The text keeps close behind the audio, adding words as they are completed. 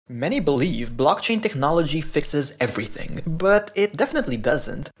Many believe blockchain technology fixes everything, but it definitely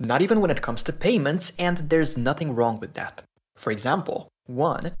doesn't, not even when it comes to payments, and there's nothing wrong with that. For example,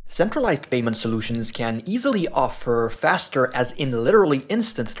 1. Centralized payment solutions can easily offer faster as in literally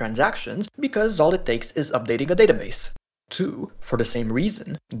instant transactions because all it takes is updating a database. 2. For the same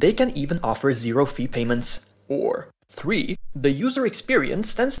reason, they can even offer zero-fee payments. Or 3. The user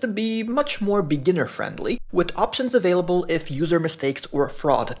experience tends to be much more beginner-friendly, with options available if user mistakes or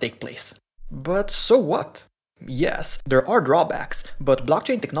fraud take place. But so what? Yes, there are drawbacks, but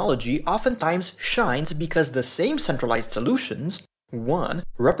blockchain technology oftentimes shines because the same centralized solutions 1.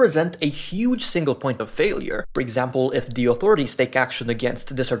 Represent a huge single point of failure. For example, if the authorities take action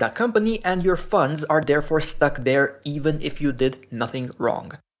against this or that company and your funds are therefore stuck there even if you did nothing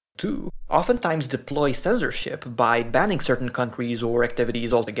wrong. 2. Oftentimes deploy censorship by banning certain countries or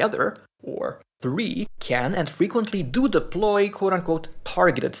activities altogether. Or 3. Can and frequently do deploy quote-unquote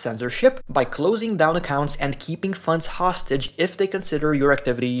targeted censorship by closing down accounts and keeping funds hostage if they consider your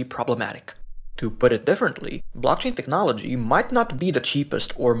activity problematic. To put it differently, blockchain technology might not be the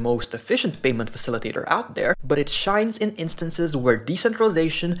cheapest or most efficient payment facilitator out there, but it shines in instances where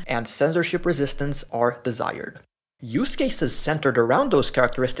decentralization and censorship resistance are desired. Use cases centered around those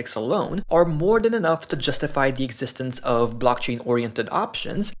characteristics alone are more than enough to justify the existence of blockchain-oriented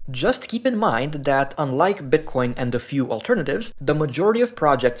options. Just keep in mind that unlike Bitcoin and a few alternatives, the majority of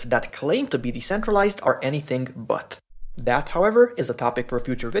projects that claim to be decentralized are anything but. That, however, is a topic for a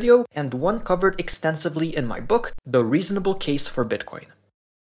future video, and one covered extensively in my book, The Reasonable Case for Bitcoin.